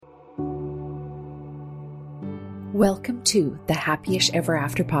Welcome to the Happy-ish Ever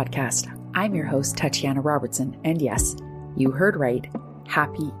After podcast. I'm your host, Tatiana Robertson, and yes, you heard right,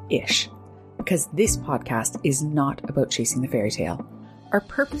 happy-ish, because this podcast is not about chasing the fairy tale. Our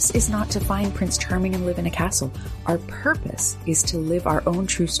purpose is not to find Prince Charming and live in a castle. Our purpose is to live our own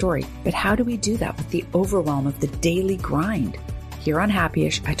true story. But how do we do that with the overwhelm of the daily grind? Here on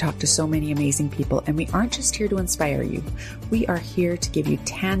Happy-ish, I talk to so many amazing people, and we aren't just here to inspire you. We are here to give you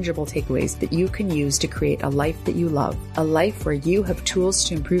tangible takeaways that you can use to create a life that you love, a life where you have tools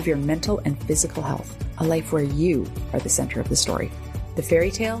to improve your mental and physical health, a life where you are the center of the story. The fairy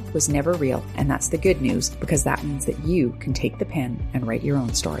tale was never real, and that's the good news, because that means that you can take the pen and write your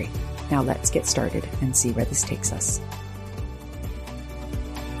own story. Now let's get started and see where this takes us.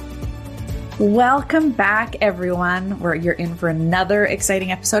 Welcome back, everyone. You're in for another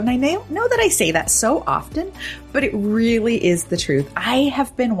exciting episode. And I know that I say that so often, but it really is the truth. I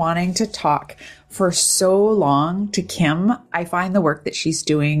have been wanting to talk for so long to Kim. I find the work that she's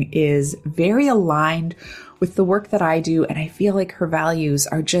doing is very aligned with the work that I do. And I feel like her values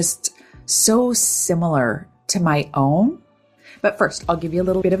are just so similar to my own. But first, I'll give you a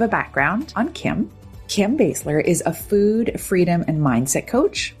little bit of a background on Kim. Kim Basler is a food, freedom, and mindset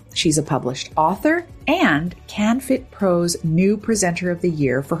coach. She's a published author and CanFit Pro's new presenter of the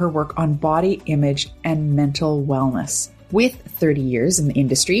year for her work on body image and mental wellness. With 30 years in the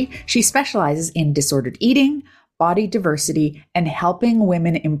industry, she specializes in disordered eating, body diversity, and helping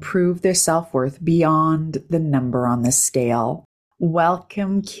women improve their self-worth beyond the number on the scale.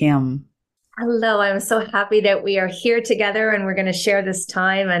 Welcome, Kim. Hello, I'm so happy that we are here together and we're going to share this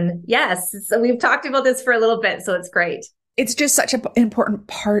time. And yes, so we've talked about this for a little bit, so it's great. It's just such an important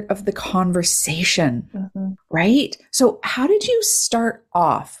part of the conversation, right? So how did you start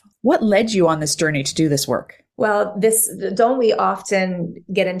off? What led you on this journey to do this work? Well, don't we often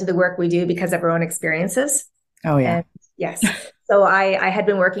get into the work we do because of our own experiences? Oh, yeah. And yes. So I had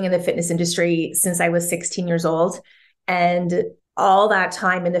been working in the fitness industry since I was 16 years old. And all that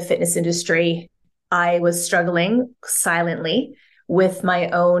time in the fitness industry, I was struggling silently with my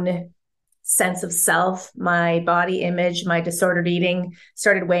own sense of self, my body image, my disordered eating,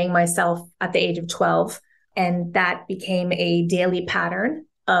 started weighing myself at the age of 12. And that became a daily pattern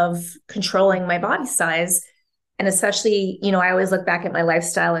of controlling my body size. And especially, I always look back at my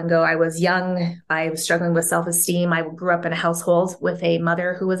lifestyle and go, I was young, I was struggling with self-esteem. I grew up in a household with a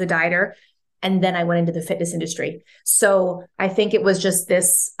mother who was a dieter. And then I went into the fitness industry. So I think it was just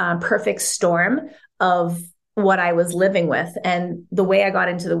this perfect storm of what I was living with. And the way I got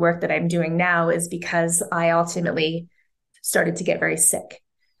into the work that I'm doing now is because I ultimately started to get very sick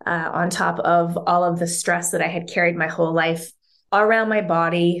on top of all of the stress that I had carried my whole life around my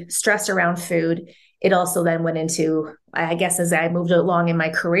body, stress around food. It also then went into, I guess, as I moved along in my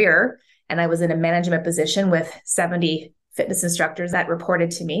career and I was in a management position with 70 fitness instructors that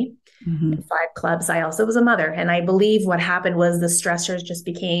reported to me in 5 clubs. I also was a mother. And I believe what happened was the stressors just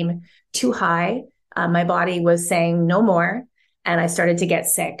became too high. My body was saying no more. And I started to get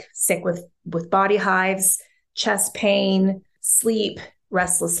sick with body hives, chest pain, sleep,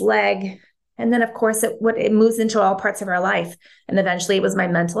 restless leg. And then, of course, it moves into all parts of our life. And eventually it was my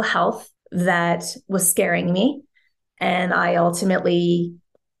mental health that was scaring me. And I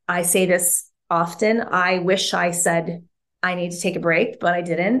say this often, I wish I said, I need to take a break, but I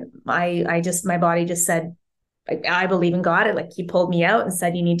didn't. My body just said, I believe in God. He pulled me out and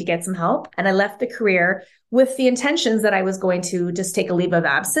said, you need to get some help. And I left the career with the intentions that I was going to just take a leave of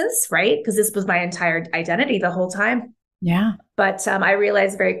absence, right? Because this was my entire identity the whole time. Yeah. But I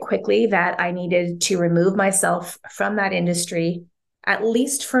realized very quickly that I needed to remove myself from that industry, at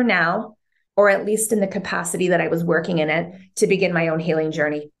least for now, or at least in the capacity that I was working in it, to begin my own healing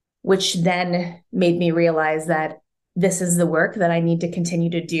journey, which then made me realize that this is the work that I need to continue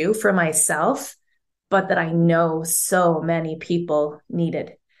to do for myself, but that I know so many people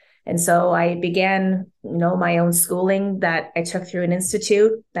needed. And so I began, my own schooling that I took through an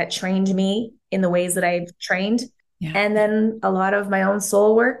institute that trained me in the ways that I've trained. Yeah. And then a lot of my own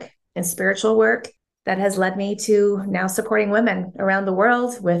soul work and spiritual work that has led me to now supporting women around the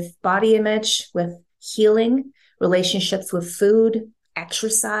world with body image, with healing, relationships with food,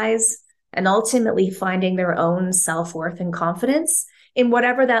 exercise, and ultimately finding their own self-worth and confidence in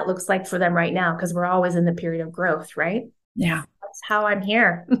whatever that looks like for them right now, because we're always in the period of growth, right? Yeah. That's how I'm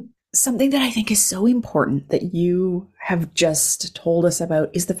here. Something that I think is so important that you have just told us about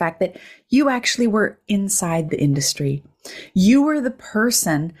is the fact that you actually were inside the industry. You were the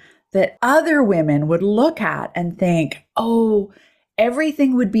person that other women would look at and think, oh,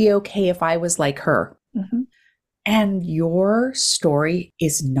 everything would be okay if I was like her. And your story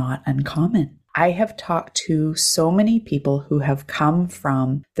is not uncommon. I have talked to so many people who have come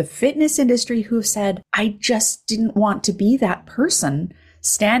from the fitness industry who have said, I just didn't want to be that person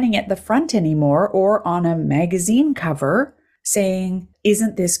standing at the front anymore or on a magazine cover saying,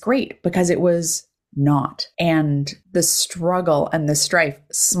 isn't this great? Because it was not. And the struggle and the strife,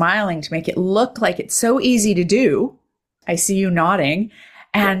 smiling to make it look like it's so easy to do. I see you nodding.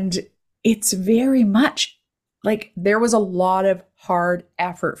 And it's very much like there was a lot of hard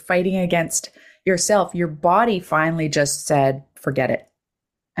effort fighting against yourself. Your body finally just said, forget it,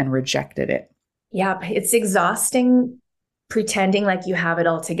 and rejected it. Yeah, it's exhausting pretending like you have it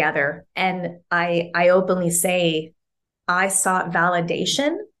all together. And I openly say, I sought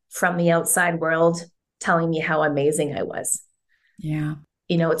validation from the outside world telling me how amazing I was. Yeah.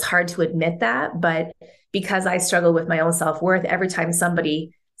 You know, it's hard to admit that, but because I struggle with my own self-worth, every time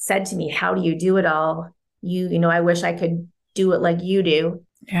somebody said to me, how do you do it all? You know, I wish I could do it like you do.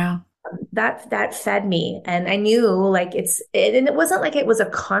 Yeah. That fed me. And I knew like and it wasn't like it was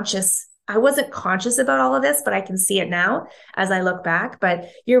I wasn't conscious about all of this, but I can see it now as I look back. But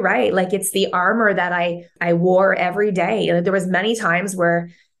you're right. Like it's the armor that I wore every day. And there was many times where,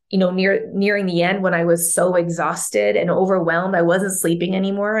 you know, nearing the end when I was so exhausted and overwhelmed, I wasn't sleeping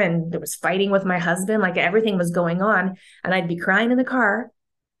anymore. And there was fighting with my husband, like everything was going on. And I'd be crying in the car.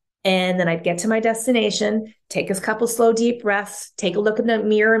 And then I'd get to my destination, take a couple slow, deep breaths, take a look in the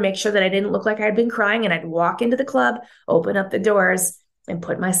mirror and make sure that I didn't look like I'd been crying. And I'd walk into the club, open up the doors and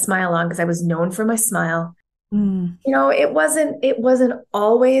put my smile on because I was known for my smile. You know, it wasn't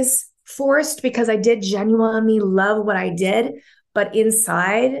always forced because I did genuinely love what I did. But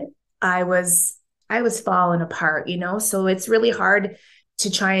inside I was falling apart, you know? So it's really hard to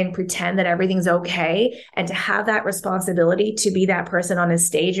try and pretend that everything's okay and to have that responsibility to be that person on a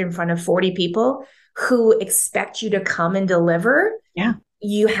stage in front of 40 people who expect you to come and deliver. Yeah.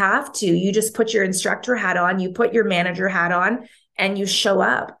 You have to. You just put your instructor hat on, you put your manager hat on, and you show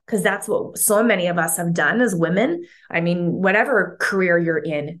up because that's what so many of us have done as women. I mean, whatever career you're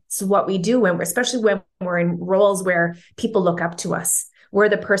in, it's what we do especially when we're in roles where people look up to us. We're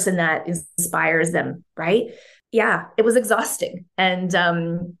the person that inspires them, right? Yeah, it was exhausting. And,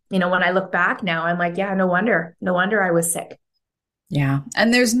 you know, when I look back now, I'm like, yeah, no wonder I was sick. Yeah.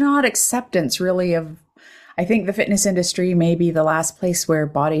 And there's not acceptance really I think the fitness industry may be the last place where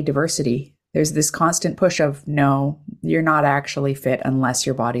body diversity, there's this constant push of, no, you're not actually fit unless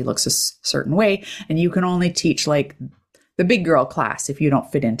your body looks a certain way. And you can only teach like the big girl class if you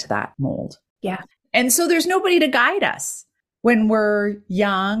don't fit into that mold. Yeah. And so there's nobody to guide us when we're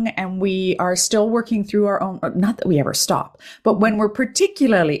young and we are still working through our own, not that we ever stop, but when we're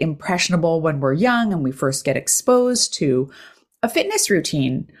particularly impressionable, when we're young and we first get exposed to a fitness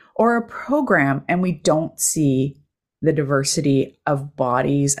routine or a program and we don't see the diversity of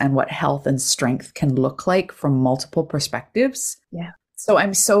bodies and what health and strength can look like from multiple perspectives. Yeah. So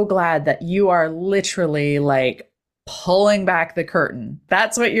I'm so glad that you are literally like pulling back the curtain.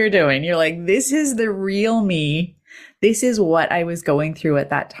 That's what you're doing. You're like, this is the real me. This is what I was going through at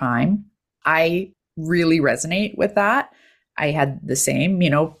that time. I really resonate with that. I had the same, you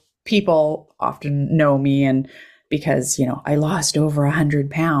know, people often know me and because, you know, I lost over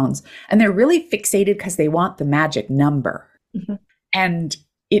 100 pounds and they're really fixated because they want the magic number. Mm-hmm. And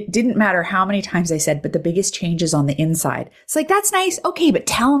it didn't matter how many times I said, but the biggest change is on the inside. It's like, that's nice. Okay, but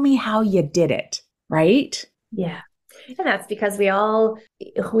tell me how you did it. Right? Yeah. And that's because we all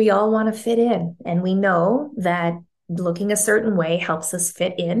want to fit in. And we know that looking a certain way helps us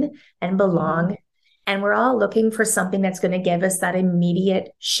fit in and belong. Mm-hmm. And we're all looking for something that's going to give us that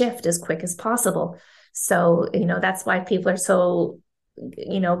immediate shift as quick as possible. So, you know, that's why people are so,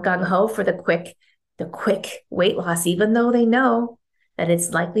 you know, gung-ho for the quick weight loss, even though they know that it's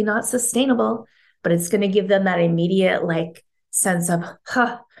likely not sustainable, but it's going to give them that immediate like sense of,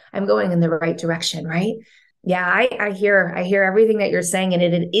 I'm going in the right direction, right? Yeah, I hear everything that you're saying, and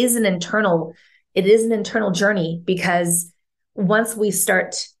it is an internal journey because once we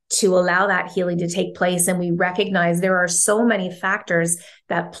start to allow that healing to take place and we recognize there are so many factors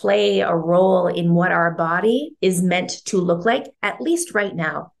that play a role in what our body is meant to look like, at least right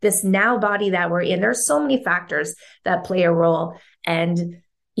now, this now body that we're in, there's so many factors that play a role. And,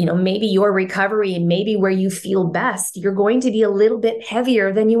 you know, maybe your recovery and maybe where you feel best, you're going to be a little bit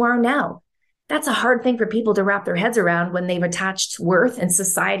heavier than you are now. That's a hard thing for people to wrap their heads around when they've attached worth and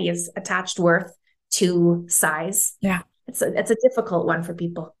society has attached worth to size. Yeah. It's a difficult one for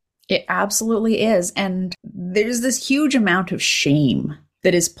people. It absolutely is. And there's this huge amount of shame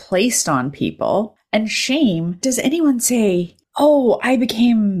that is placed on people. And shame, does anyone say, oh, I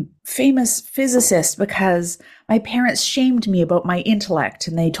became famous physicist because my parents shamed me about my intellect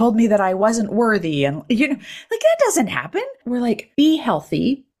and they told me that I wasn't worthy. And, like that doesn't happen. We're like, be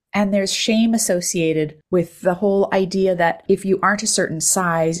healthy. And there's shame associated with the whole idea that if you aren't a certain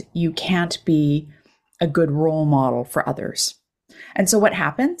size, you can't be a good role model for others. And so what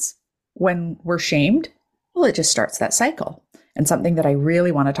happens when we're shamed? Well, it just starts that cycle. And something that I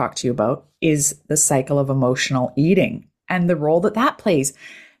really want to talk to you about is the cycle of emotional eating and the role that that plays,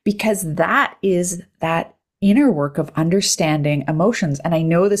 because that is that inner work of understanding emotions. And I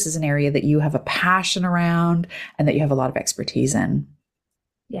know this is an area that you have a passion around and that you have a lot of expertise in.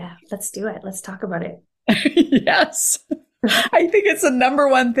 Yeah, let's do it. Let's talk about it. Yes. I think it's the number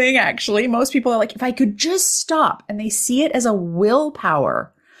one thing, actually. Most people are like, if I could just stop, and they see it as a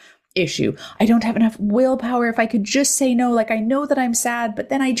willpower issue. I don't have enough willpower. If I could just say no, like I know that I'm sad, but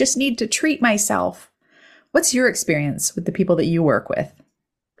then I just need to treat myself. What's your experience with the people that you work with?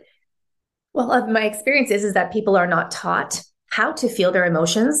 Well, my experience is that people are not taught how to feel their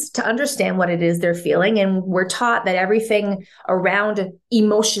emotions, to understand what it is they're feeling. And we're taught that everything around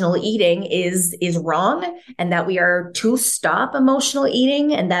emotional eating is wrong, and that we are to stop emotional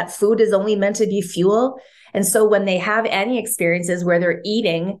eating, and that food is only meant to be fuel. And so when they have any experiences where they're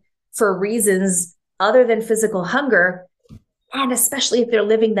eating for reasons other than physical hunger, and especially if they're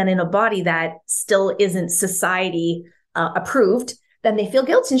living then in a body that still isn't society approved, then they feel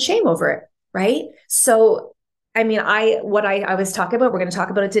guilt and shame over it, right? So I mean, what I was talking about, we're going to talk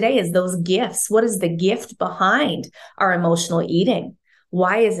about it today, is those gifts. What is the gift behind our emotional eating?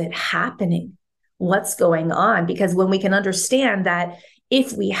 Why is it happening? What's going on? Because when we can understand that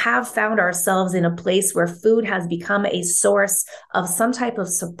if we have found ourselves in a place where food has become a source of some type of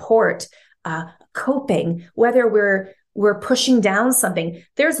support, coping, whether we're pushing down something,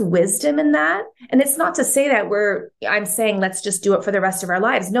 there's wisdom in that. And it's not to say that I'm saying, let's just do it for the rest of our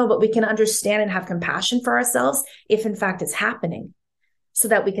lives. No, but we can understand and have compassion for ourselves if in fact it's happening, so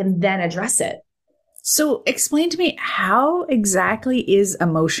that we can then address it. So explain to me, how exactly is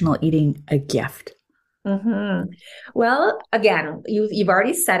emotional eating a gift? Mm-hmm. Well, again, you've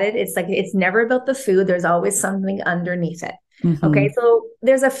already said it. It's like, it's never about the food. There's always something underneath it. Mm-hmm. Okay. So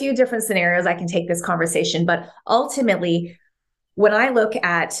there's a few different scenarios I can take this conversation, but ultimately, when I look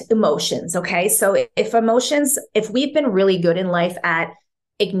at emotions, okay, so if we've been really good in life at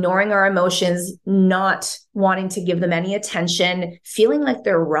ignoring our emotions, not wanting to give them any attention, feeling like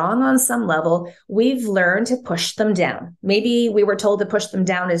they're wrong on some level, we've learned to push them down. Maybe we were told to push them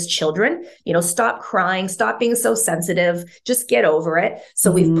down as children, stop crying, stop being so sensitive, just get over it.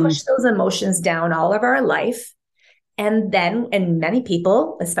 So we've pushed those emotions down all of our life. And many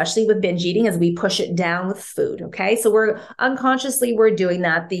people, especially with binge eating, as we push it down with food. Okay. So we're doing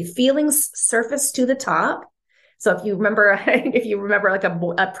that. The feelings surface to the top. So if you remember like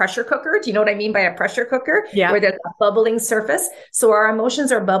a pressure cooker, do you know what I mean by a pressure cooker? Yeah. Where there's a bubbling surface. So our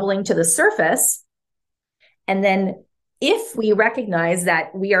emotions are bubbling to the surface. And then if we recognize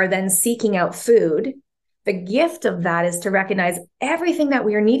that we are then seeking out food, the gift of that is to recognize everything that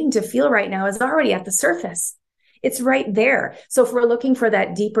we are needing to feel right now is already at the surface. It's right there. So if we're looking for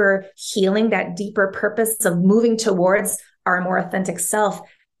that deeper healing, that deeper purpose of moving towards our more authentic self,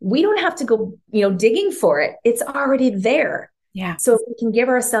 we don't have to go, digging for it. It's already there. Yeah. So if we can give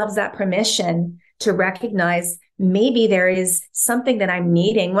ourselves that permission to recognize maybe there is something that I'm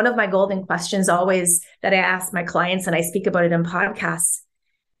needing. One of my golden questions always that I ask my clients, and I speak about it in podcasts,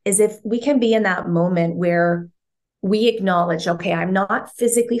 is if we can be in that moment where we acknowledge, okay, I'm not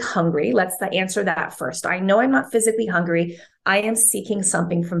physically hungry. Let's answer that first. I know I'm not physically hungry. I am seeking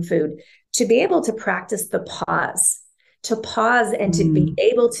something from food. To be able to practice the pause, and to be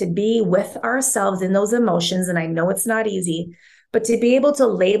able to be with ourselves in those emotions. And I know it's not easy, but to be able to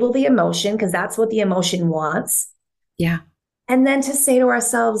label the emotion, because that's what the emotion wants. Yeah. And then to say to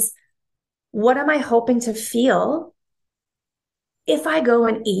ourselves, what am I hoping to feel if I go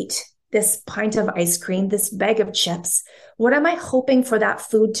and eat this pint of ice cream, this bag of chips? What am I hoping for that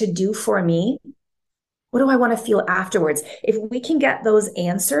food to do for me? What do I want to feel afterwards? If we can get those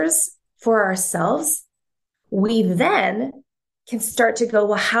answers for ourselves, we then can start to go,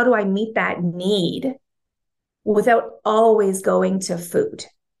 well, how do I meet that need without always going to food?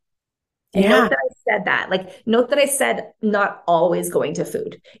 And note that I said not always going to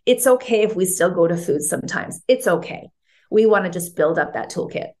food. It's okay if we still go to food sometimes. It's okay. We want to just build up that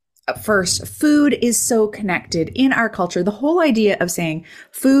toolkit. First, food is so connected in our culture. The whole idea of saying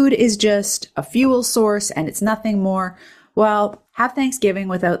food is just a fuel source and it's nothing more. Well, have Thanksgiving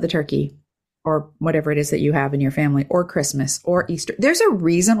without the turkey or whatever it is that you have in your family, or Christmas or Easter. There's a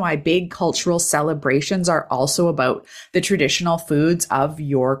reason why big cultural celebrations are also about the traditional foods of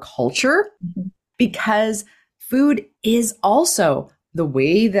your culture, because food is also the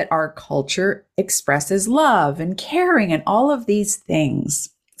way that our culture expresses love and caring and all of these things.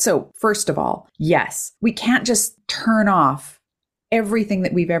 So first of all, yes, we can't just turn off everything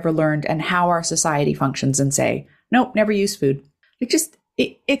that we've ever learned and how our society functions and say, nope, never use food. Like just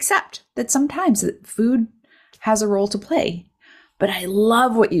accept that sometimes food has a role to play. But I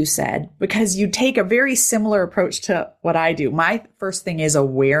love what you said because you take a very similar approach to what I do. My first thing is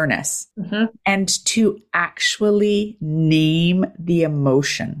awareness and to actually name the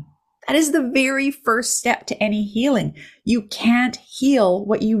emotion. That is the very first step to any healing. You can't heal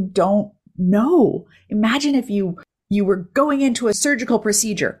what you don't know. Imagine if you were going into a surgical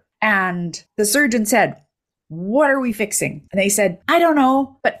procedure and the surgeon said, "What are we fixing?" And they said, "I don't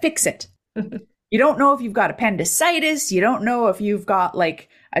know, but fix it." You don't know if you've got appendicitis. You don't know if you've got like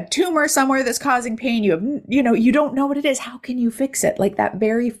a tumor somewhere that's causing pain. You don't know what it is. How can you fix it? Like that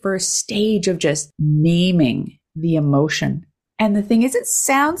very first stage of just naming the emotion. And the thing is, it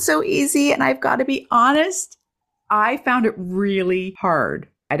sounds so easy. And I've got to be honest, I found it really hard.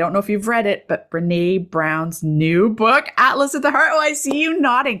 I don't know if you've read it, but Brene Brown's new book, Atlas of the Heart. Oh, I see you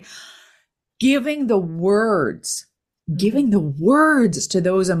nodding. Giving the words to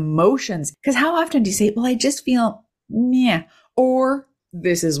those emotions. Because how often do you say, well, I just feel meh, or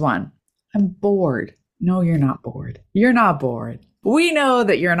this is one, I'm bored. No, you're not bored. You're not bored. We know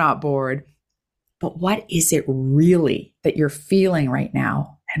that you're not bored. But what is it really that you're feeling right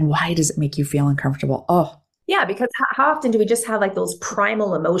now? And why does it make you feel uncomfortable? Oh, yeah, because how often do we just have like those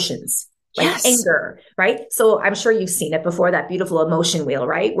primal emotions? Like yes. Anger, right? So I'm sure you've seen it before, that beautiful emotion wheel,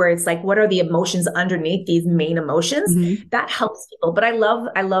 right? Where it's like, what are the emotions underneath these main emotions? Mm-hmm. That helps people. But I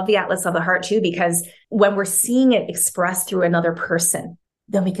love the Atlas of the Heart too, because when we're seeing it expressed through another person,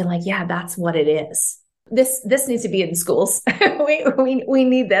 then we can like, yeah, that's what it is. This needs to be in schools. we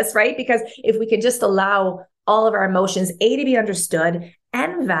need this, right? Because if we can just allow all of our emotions, to be understood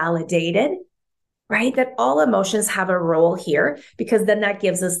and validated, right? That all emotions have a role here, because then that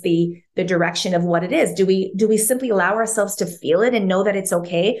gives us the direction of what it is. Do we simply allow ourselves to feel it and know that it's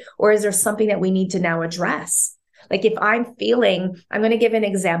okay? Or is there something that we need to now address? Like if I'm going to give an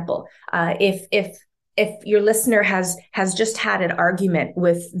example. If your listener has just had an argument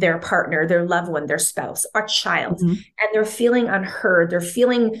with their partner, their loved one, their spouse, or child, and they're feeling unheard, they're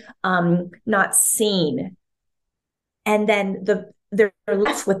feeling not seen. And then they're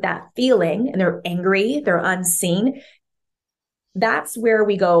left with that feeling and they're angry, they're unseen. That's where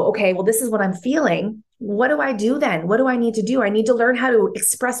we go, okay, well, this is what I'm feeling. What do I do then? What do I need to do? I need to learn how to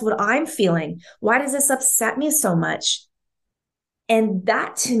express what I'm feeling. Why does this upset me so much? And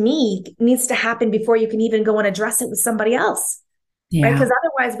that to me needs to happen before you can even go and address it with somebody else. Yeah. Right? Because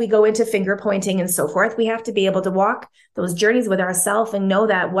otherwise we go into finger pointing and so forth. We have to be able to walk those journeys with ourselves and know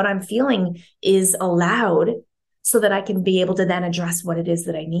that what I'm feeling is allowed, so that I can be able to then address what it is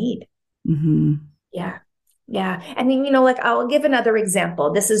that I need. Mm-hmm. Yeah. Yeah. And then, like I'll give another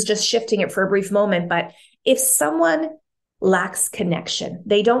example. This is just shifting it for a brief moment, but if someone lacks connection,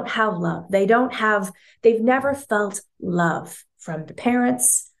 they don't have love, they've never felt love from the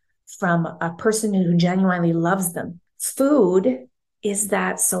parents, from a person who genuinely loves them. Food is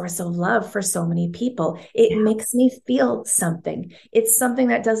that source of love for so many people. It makes me feel something. It's something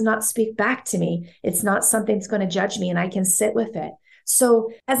that does not speak back to me. It's not something that's going to judge me, and I can sit with it.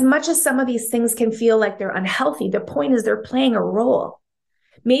 So as much as some of these things can feel like they're unhealthy, the point is they're playing a role.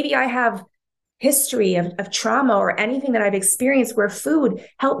 Maybe I have history of trauma or anything that I've experienced where food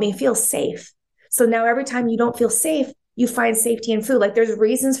helped me feel safe. So now every time you don't feel safe, you find safety in food. Like there's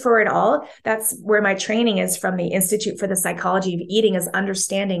reasons for it all. That's where my training is from, the Institute for the Psychology of Eating, is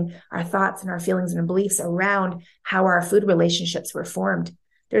understanding our thoughts and our feelings and our beliefs around how our food relationships were formed.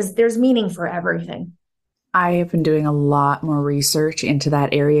 There's meaning for everything. I have been doing a lot more research into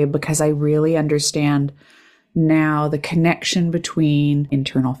that area because I really understand now the connection between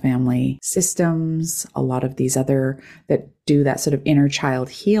internal family systems, a lot of these other that do that sort of inner child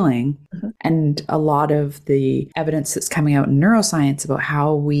healing, and a lot of the evidence that's coming out in neuroscience about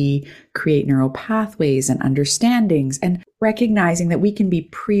how we create neural pathways and understandings, and recognizing that we can be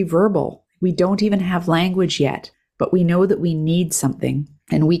pre-verbal. We don't even have language yet, but we know that we need something,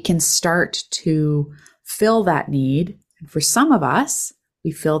 and we can start to fill that need. And for some of us,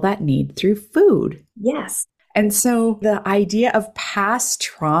 we fill that need through food. Yes. And so the idea of past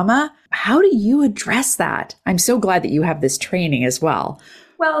trauma, how do you address that? I'm so glad that you have this training as well.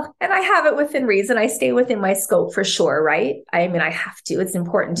 Well, and I have it within reason. I stay within my scope for sure, right? I mean, I have to. It's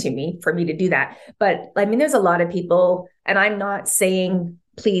important to me for me to do that. But I mean, there's a lot of people, and I'm not saying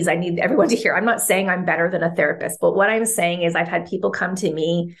please, I need everyone to hear. I'm not saying I'm better than a therapist, but what I'm saying is I've had people come to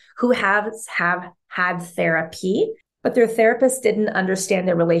me who have had therapy, but their therapist didn't understand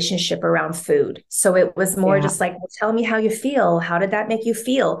their relationship around food. So it was more just like, well, tell me how you feel. How did that make you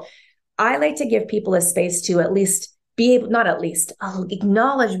feel? I like to give people a space to at least be able, not at least,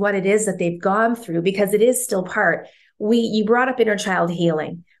 acknowledge what it is that they've gone through, because it is still part. You brought up inner child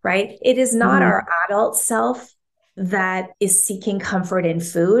healing, right? It is not our adult self that is seeking comfort in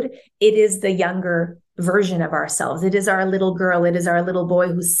food. It is the younger version of ourselves. It is our little girl. It is our little boy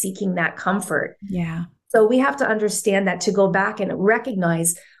who's seeking that comfort. Yeah. So we have to understand that, to go back and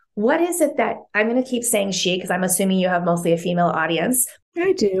recognize, what is it that I'm going to keep saying she, because I'm assuming you have mostly a female audience.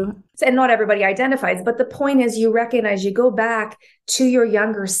 I do. And not everybody identifies. But the point is, you recognize, you go back to your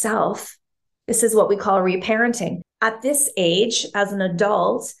younger self. This is what we call reparenting. At this age, as an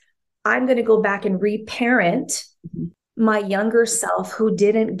adult, I'm going to go back and reparent my younger self who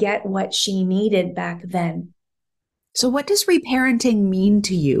didn't get what she needed back then. So what does reparenting mean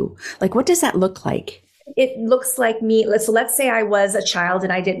to you? Like, what does that look like? It looks like me. So let's say I was a child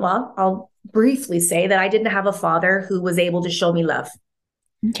and I'll briefly say that I didn't have a father who was able to show me love.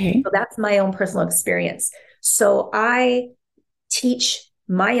 Okay. So that's my own personal experience. So I teach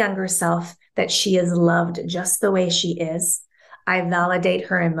my younger self that she is loved just the way she is. I validate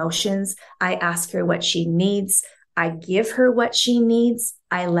her emotions. I ask her what she needs. I give her what she needs.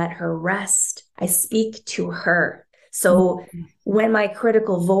 I let her rest. I speak to her. So when my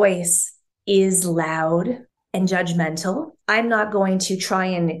critical voice is loud and judgmental, I'm not going to try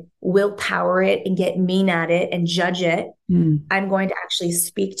and willpower it and get mean at it and judge it. I'm going to actually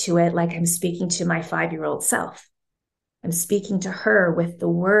speak to it like I'm speaking to my 5-year-old self. I'm speaking to her with the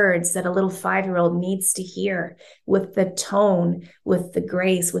words that a little 5-year-old needs to hear, with the tone, with the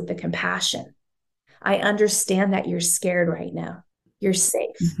grace, with the compassion. I understand that you're scared right now. You're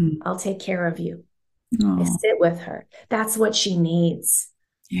safe. I'll take care of you. I sit with her. That's what she needs.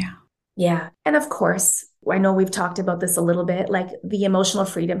 Yeah. Yeah. And of course, I know we've talked about this a little bit, like the emotional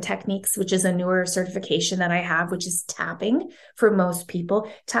freedom techniques, which is a newer certification that I have, which is tapping for most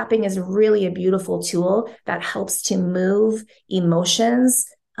people. Tapping is really a beautiful tool that helps to move emotions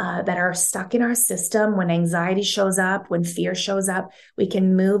that are stuck in our system. When anxiety shows up, when fear shows up, we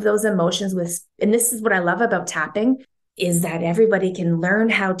can move those emotions and this is what I love about tapping, is that everybody can learn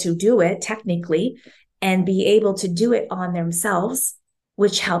how to do it technically and be able to do it on themselves,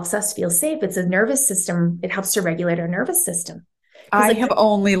 which helps us feel safe. It's a nervous system. It helps to regulate our nervous system. I have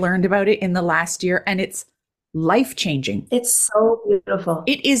only learned about it in the last year, and it's life-changing. It's so beautiful.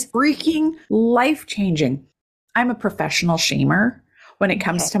 It is freaking life-changing. I'm a professional shamer. When it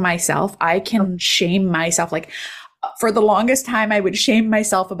comes to myself, I can shame myself. Like, for the longest time, I would shame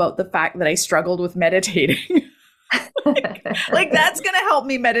myself about the fact that I struggled with meditating. like that's going to help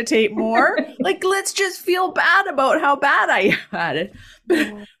me meditate more. Like, let's just feel bad about how bad I am at it.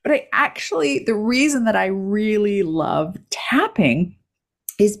 But I actually, the reason that I really love tapping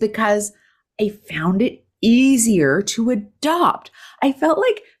is because I found it easier to adopt. I felt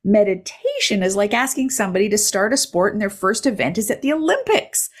like meditation is like asking somebody to start a sport and their first event is at the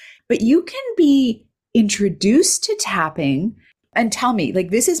Olympics. But you can be introduced to tapping and tell me, like,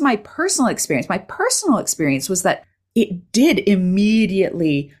 this is my personal experience. My personal experience was that it did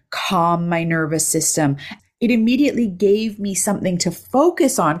immediately calm my nervous system. It immediately gave me something to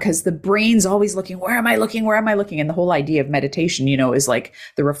focus on, because the brain's always looking, where am I looking? Where am I looking? And the whole idea of meditation, is like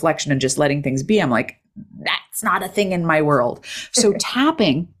the reflection and just letting things be. I'm like, that's not a thing in my world. So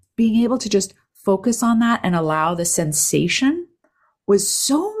tapping, being able to just focus on that and allow the sensation was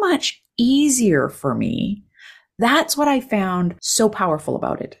so much easier for me. That's what I found so powerful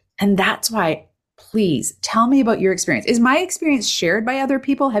about it. And that's why, please tell me about your experience. Is my experience shared by other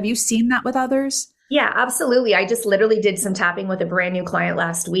people? Have you seen that with others? Yeah, absolutely. I just literally did some tapping with a brand new client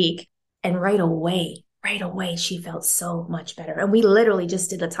last week, and right away, she felt so much better. And we literally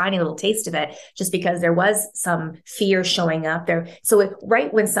just did a tiny little taste of it, just because there was some fear showing up there. So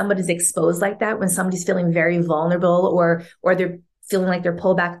right when somebody's exposed like that, when somebody's feeling very vulnerable or they're feeling like they're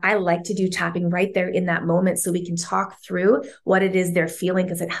pulled back, I like to do tapping right there in that moment so we can talk through what it is they're feeling,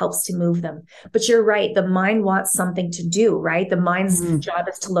 because it helps to move them. But you're right. The mind wants something to do, right? The mind's job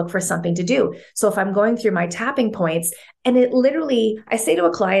is to look for something to do. So if I'm going through my tapping points, and it literally, I say to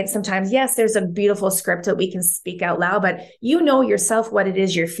a client sometimes, yes, there's a beautiful script that we can speak out loud, but you know yourself what it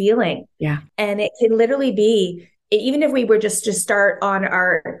is you're feeling. Yeah. And it can literally be, even if we were just to start on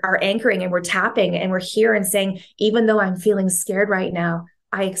our anchoring and we're tapping and we're here and saying, even though I'm feeling scared right now,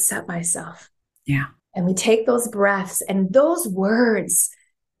 I accept myself. Yeah. And we take those breaths and those words,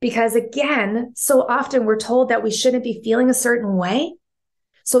 because again, so often we're told that we shouldn't be feeling a certain way.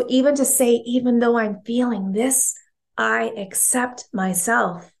 So even to say, even though I'm feeling this, I accept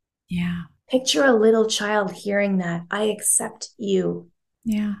myself. Yeah. Picture a little child hearing that. I accept you.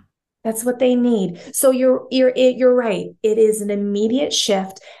 Yeah. That's what they need. So you're right. It is an immediate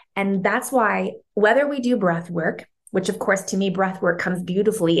shift. And that's why whether we do breath work, which of course to me, breath work comes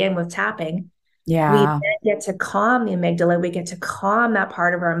beautifully in with tapping. We Yeah. then get to calm the amygdala. We get to calm that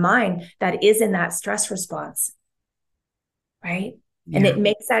part of our mind that is in that stress response. Right. And Yeah. it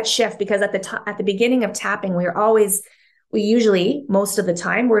makes that shift because at the beginning of tapping, we usually, most of the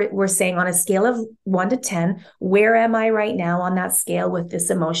time, we're saying on a scale of 1 to 10, where am I right now on that scale with this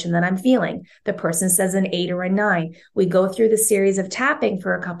emotion that I'm feeling? The person says an 8 or a 9. We go through the series of tapping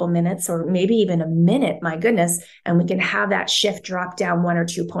for a couple minutes or maybe even a minute, my goodness, and we can have that shift drop down 1 or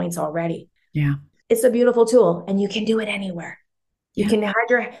 2 points already. Yeah. It's a beautiful tool and you can do it anywhere. You can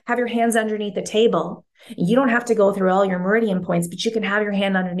have your hands underneath the table. You don't have to go through all your meridian points, but you can have your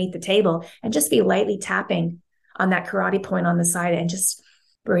hand underneath the table and just be lightly tapping on that karate point on the side and just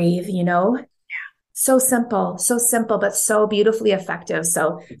breathe, Yeah. So simple, but so beautifully effective.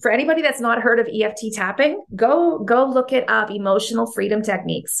 So for anybody that's not heard of EFT tapping, go look it up, emotional freedom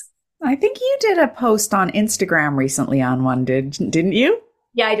techniques. I think you did a post on Instagram recently on one, didn't you?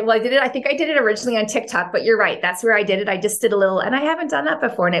 Yeah, I did it. I think I did it originally on TikTok, but you're right. That's where I did it. I just did a little, and I haven't done that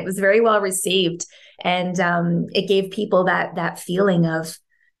before, and it was very well received. And it gave people that feeling of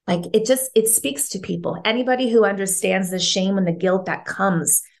like, it speaks to people. Anybody who understands the shame and the guilt that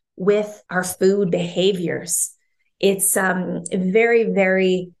comes with our food behaviors, it's very,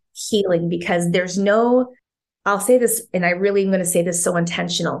 very healing because I'll say this, and I really am going to say this so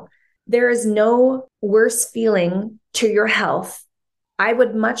intentional. There is no worse feeling to your health. I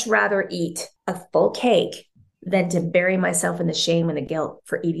would much rather eat a full cake than to bury myself in the shame and the guilt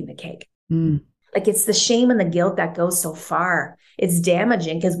for eating the cake. Like it's the shame and the guilt that goes so far. It's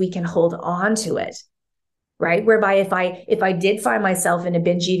damaging because we can hold on to it, right? Whereby if I did find myself in a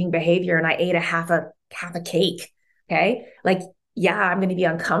binge eating behavior and I ate a half a cake, okay? Like, yeah, I'm going to be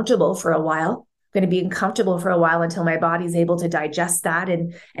uncomfortable for a while. I'm going to be uncomfortable for a while until my body's able to digest that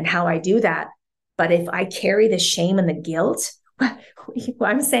and how I do that. But if I carry the shame and the guilt,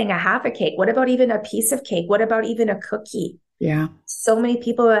 I'm saying a half a cake. What about even a piece of cake? What about even a cookie? Yeah. So many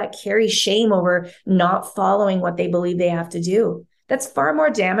people that carry shame over not following what they believe they have to do. That's far more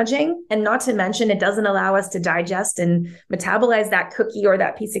damaging. And not to mention, it doesn't allow us to digest and metabolize that cookie or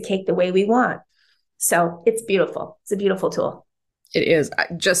that piece of cake the way we want. So it's beautiful. It's a beautiful tool. It is.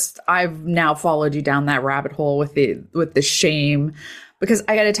 I've now followed you down that rabbit hole with the shame, because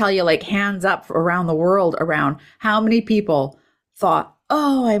I got to tell you, like, hands up around the world around how many people thought,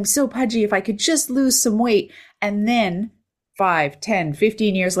 oh, I'm so pudgy, if I could just lose some weight. And then 5, 10,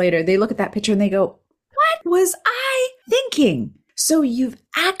 15 years later, they look at that picture and they go, what was I thinking? So you've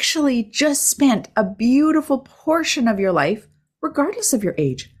actually just spent a beautiful portion of your life, regardless of your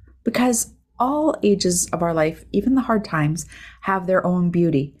age, because all ages of our life, even the hard times, have their own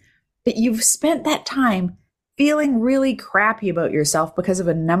beauty. But you've spent that time feeling really crappy about yourself because of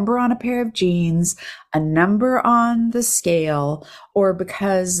a number on a pair of jeans, a number on the scale, or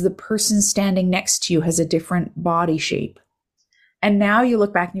because the person standing next to you has a different body shape. And now you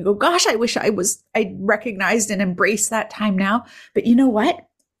look back and you go, gosh, I wish I recognized and embraced that time now. But you know what?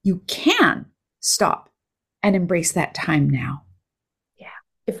 You can stop and embrace that time now. Yeah.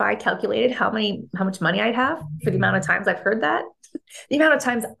 If I calculated how much money I'd have for the amount of times I've heard that, the amount of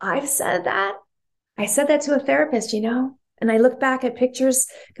times I've said that, I said that to a therapist, and I look back at pictures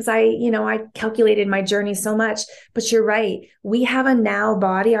because I calculated my journey so much, but you're right. We have a now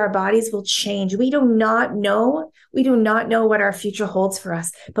body. Our bodies will change. We do not know what our future holds for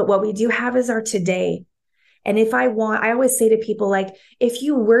us, but what we do have is our today. And I always say to people, like, if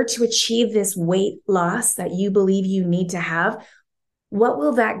you were to achieve this weight loss that you believe you need to have, what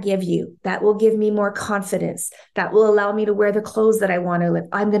will that give you? That will give me more confidence. That will allow me to wear the clothes that I want to live.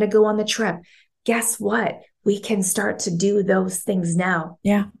 I'm going to go on the trip. Guess what? We can start to do those things now.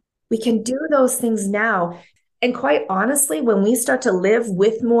 Yeah. We can do those things now. And quite honestly, when we start to live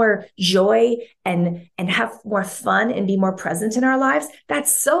with more joy and have more fun and be more present in our lives,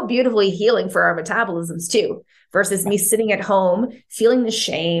 that's so beautifully healing for our metabolisms too, versus me sitting at home, feeling the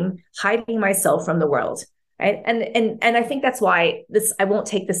shame, hiding myself from the world. Right. And I think that's why I won't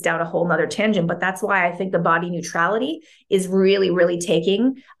take this down a whole nother tangent, but that's why I think the body neutrality is really, really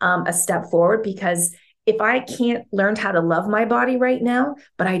taking a step forward, because if I can't learn how to love my body right now,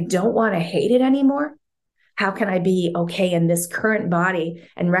 but I don't want to hate it anymore, how can I be okay in this current body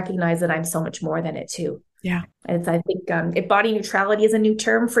and recognize that I'm so much more than it too? Yeah. And I think if body neutrality is a new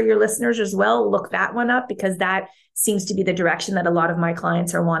term for your listeners as well, look that one up, because that seems to be the direction that a lot of my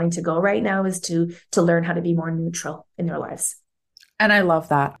clients are wanting to go right now, is to learn how to be more neutral in their lives. And I love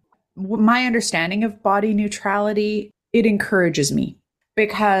that. My understanding of body neutrality, it encourages me,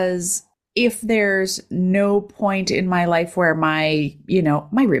 because if there's no point in my life where my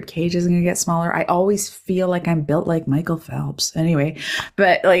rib cage isn't going to get smaller, I always feel like I'm built like Michael Phelps anyway,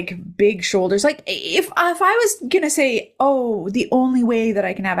 but like big shoulders. Like if I was going to say, oh, the only way that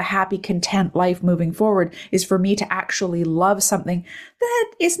I can have a happy, content life moving forward is for me to actually love something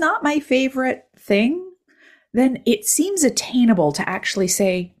that is not my favorite thing, then it seems attainable to actually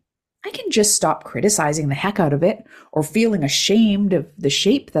say, I can just stop criticizing the heck out of it or feeling ashamed of the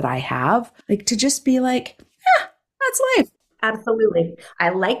shape that I have. Like, to just be like, that's life. Absolutely. I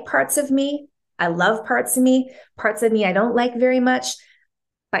like parts of me. I love parts of me. Parts of me I don't like very much.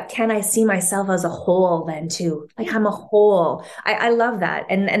 But can I see myself as a whole then too? Like, I'm a whole. I love that.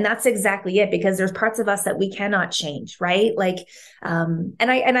 And that's exactly it, because there's parts of us that we cannot change, right? Like, and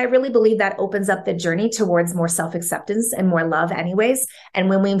I really believe that opens up the journey towards more self-acceptance and more love anyways. And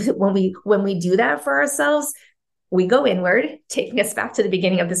when we do that for ourselves, we go inward, taking us back to the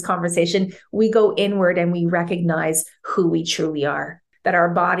beginning of this conversation. We go inward and we recognize who we truly are. That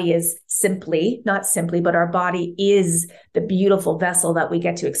our body is not simply, but our body is the beautiful vessel that we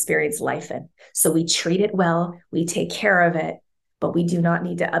get to experience life in. So we treat it well, we take care of it, but we do not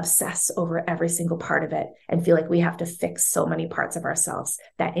need to obsess over every single part of it and feel like we have to fix so many parts of ourselves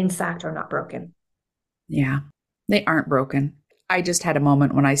that in fact are not broken. Yeah, they aren't broken. I just had a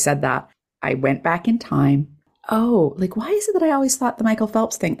moment when I said that. I went back in time. Oh, like, why is it that I always thought the Michael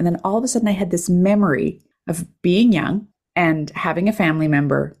Phelps thing? And then all of a sudden I had this memory of being young and having a family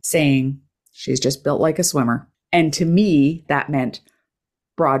member saying, she's just built like a swimmer. And to me, that meant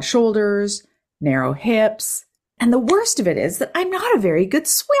broad shoulders, narrow hips. And the worst of it is that I'm not a very good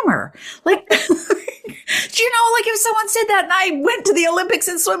swimmer. Like, do like if someone said that and I went to the Olympics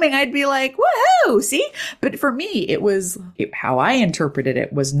in swimming, I'd be like, woohoo, see? But for me, how I interpreted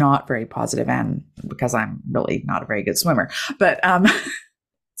it was not very positive, and because I'm really not a very good swimmer. But,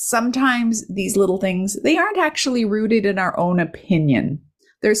 sometimes these little things, they aren't actually rooted in our own opinion.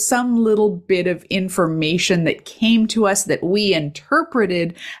 There's some little bit of information that came to us that we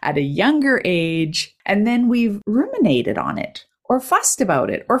interpreted at a younger age, and then we've ruminated on it or fussed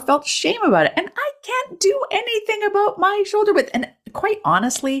about it or felt shame about it. And I can't do anything about my shoulder width. And quite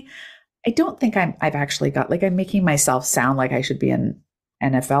honestly, I don't think I've actually got, like, I'm making myself sound like I should be an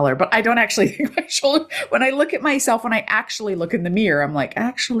NFLer, but I don't actually think my shoulder, when I look at myself, when I actually look in the mirror, I'm like,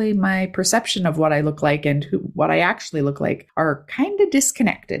 actually, my perception of what I look like and what I actually look like are kind of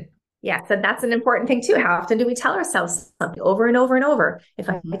disconnected. Yeah, so that's an important thing too. How often do we tell ourselves something over and over and over? If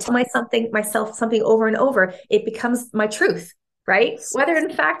I tell myself something over and over, it becomes my truth, right? Whether in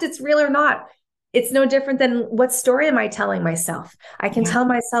fact it's real or not, it's no different than what story am I telling myself? I can tell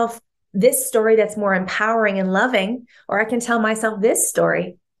myself this story that's more empowering and loving, or I can tell myself this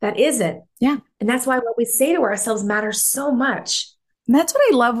story that isn't. Yeah. And that's why what we say to ourselves matters so much. And that's what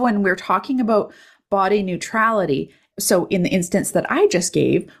I love when we're talking about body neutrality. So in the instance that I just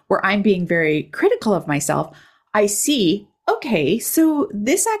gave, where I'm being very critical of myself, I see, okay, so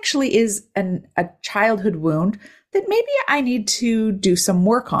this actually is a childhood wound that maybe I need to do some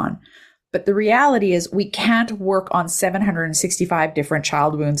work on. But the reality is we can't work on 765 different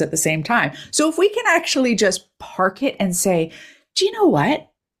child wounds at the same time. So if we can actually just park it and say, do you know what?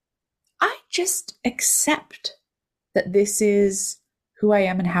 I just accept that this is who I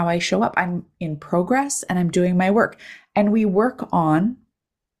am and how I show up. I'm in progress and I'm doing my work. And we work on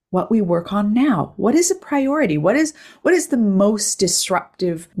what we work on now. What is a priority? What is the most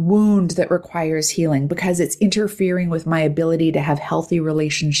disruptive wound that requires healing because it's interfering with my ability to have healthy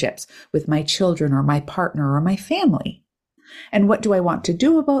relationships with my children or my partner or my family? And what do I want to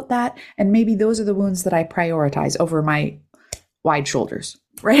do about that? And maybe those are the wounds that I prioritize over my wide shoulders,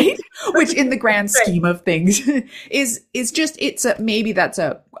 right? Which in the grand scheme of things is just, maybe that's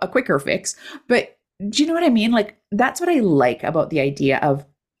a quicker fix. But do you know what I mean? Like, that's what I like about the idea of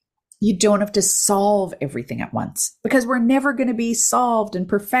you don't have to solve everything at once, because we're never going to be solved and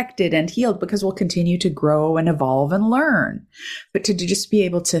perfected and healed, because we'll continue to grow and evolve and learn. But to just be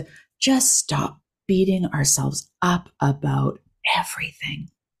able to just stop beating ourselves up about everything.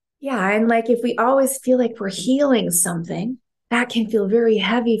 Yeah. And like, if we always feel like we're healing something, that can feel very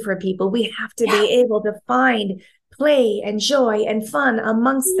heavy for people. We have to be able to find play and joy and fun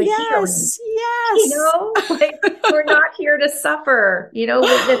amongst the healing. Yes. Like we're not here to suffer.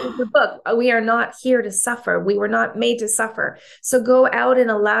 The book, we are not here to suffer. We were not made to suffer. So go out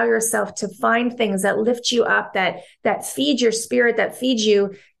and allow yourself to find things that lift you up, that feed your spirit, that feed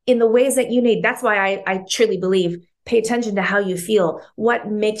you in the ways that you need. That's why I truly believe, pay attention to how you feel.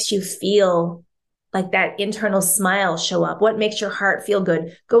 What makes you feel like that internal smile show up? What makes your heart feel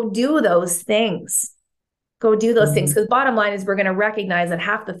good? Go do those things. Go do those things. Because bottom line is we're going to recognize that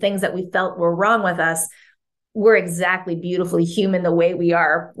half the things that we felt were wrong with us, we're exactly beautifully human the way we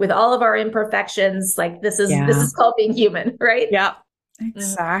are with all of our imperfections. Like this is called being human, right? Yeah,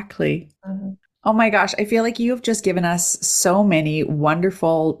 exactly. Mm-hmm. Oh my gosh. I feel like you've just given us so many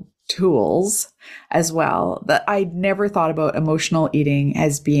wonderful tools as well that I'd never thought about emotional eating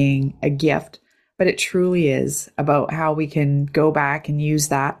as being a gift. But it truly is about how we can go back and use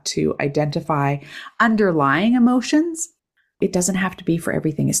that to identify underlying emotions. It doesn't have to be for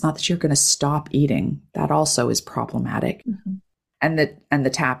everything. It's not that you're going to stop eating. That also is problematic. Mm-hmm. And the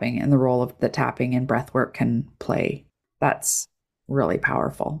tapping and the role of the tapping and breath work can play. That's really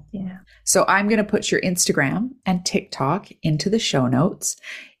powerful. Yeah. So I'm going to put your Instagram and TikTok into the show notes.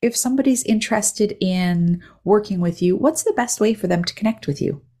 If somebody's interested in working with you, what's the best way for them to connect with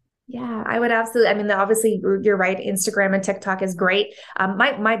you? Yeah, I would absolutely. I mean, obviously, you're right. Instagram and TikTok is great.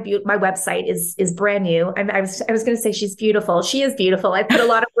 My website is brand new. I was going to say she's beautiful. She is beautiful. I put a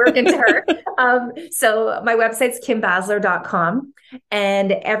lot of work into her. So my website's kimbasler.com,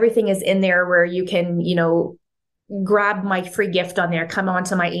 and everything is in there where you can, grab my free gift on there. Come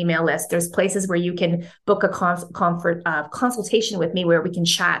onto my email list. There's places where you can book a consultation with me where we can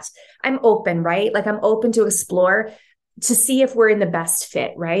chat. I'm open, right? Like I'm open to explore, to see if we're in the best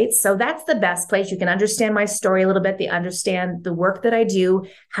fit, right? So that's the best place. You can understand my story a little bit, understand the work that I do,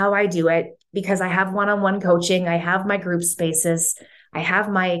 how I do it, because I have one-on-one coaching. I have my group spaces. I have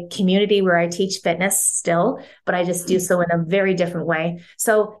my community where I teach fitness still, but I just do so in a very different way.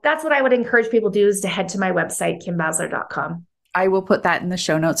 So that's what I would encourage people to do, is to head to my website, kimbasler.com. I will put that in the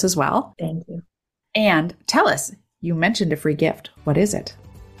show notes as well. Thank you. And tell us, you mentioned a free gift. What is it?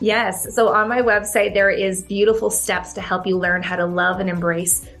 Yes. So on my website, there is beautiful steps to help you learn how to love and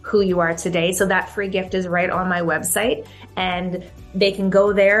embrace who you are today. So that free gift is right on my website, and they can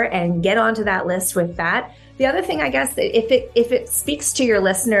go there and get onto that list with that. The other thing, I guess, if it speaks to your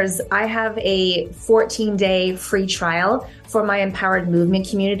listeners, I have a 14-day free trial for my Empowered Movement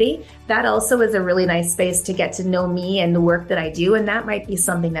community. That also is a really nice space to get to know me and the work that I do. And that might be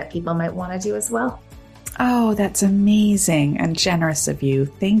something that people might want to do as well. Oh, that's amazing and generous of you.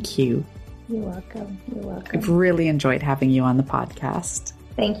 Thank you. You're welcome. You're welcome. I've really enjoyed having you on the podcast.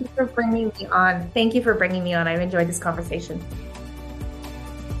 Thank you for bringing me on. I've enjoyed this conversation.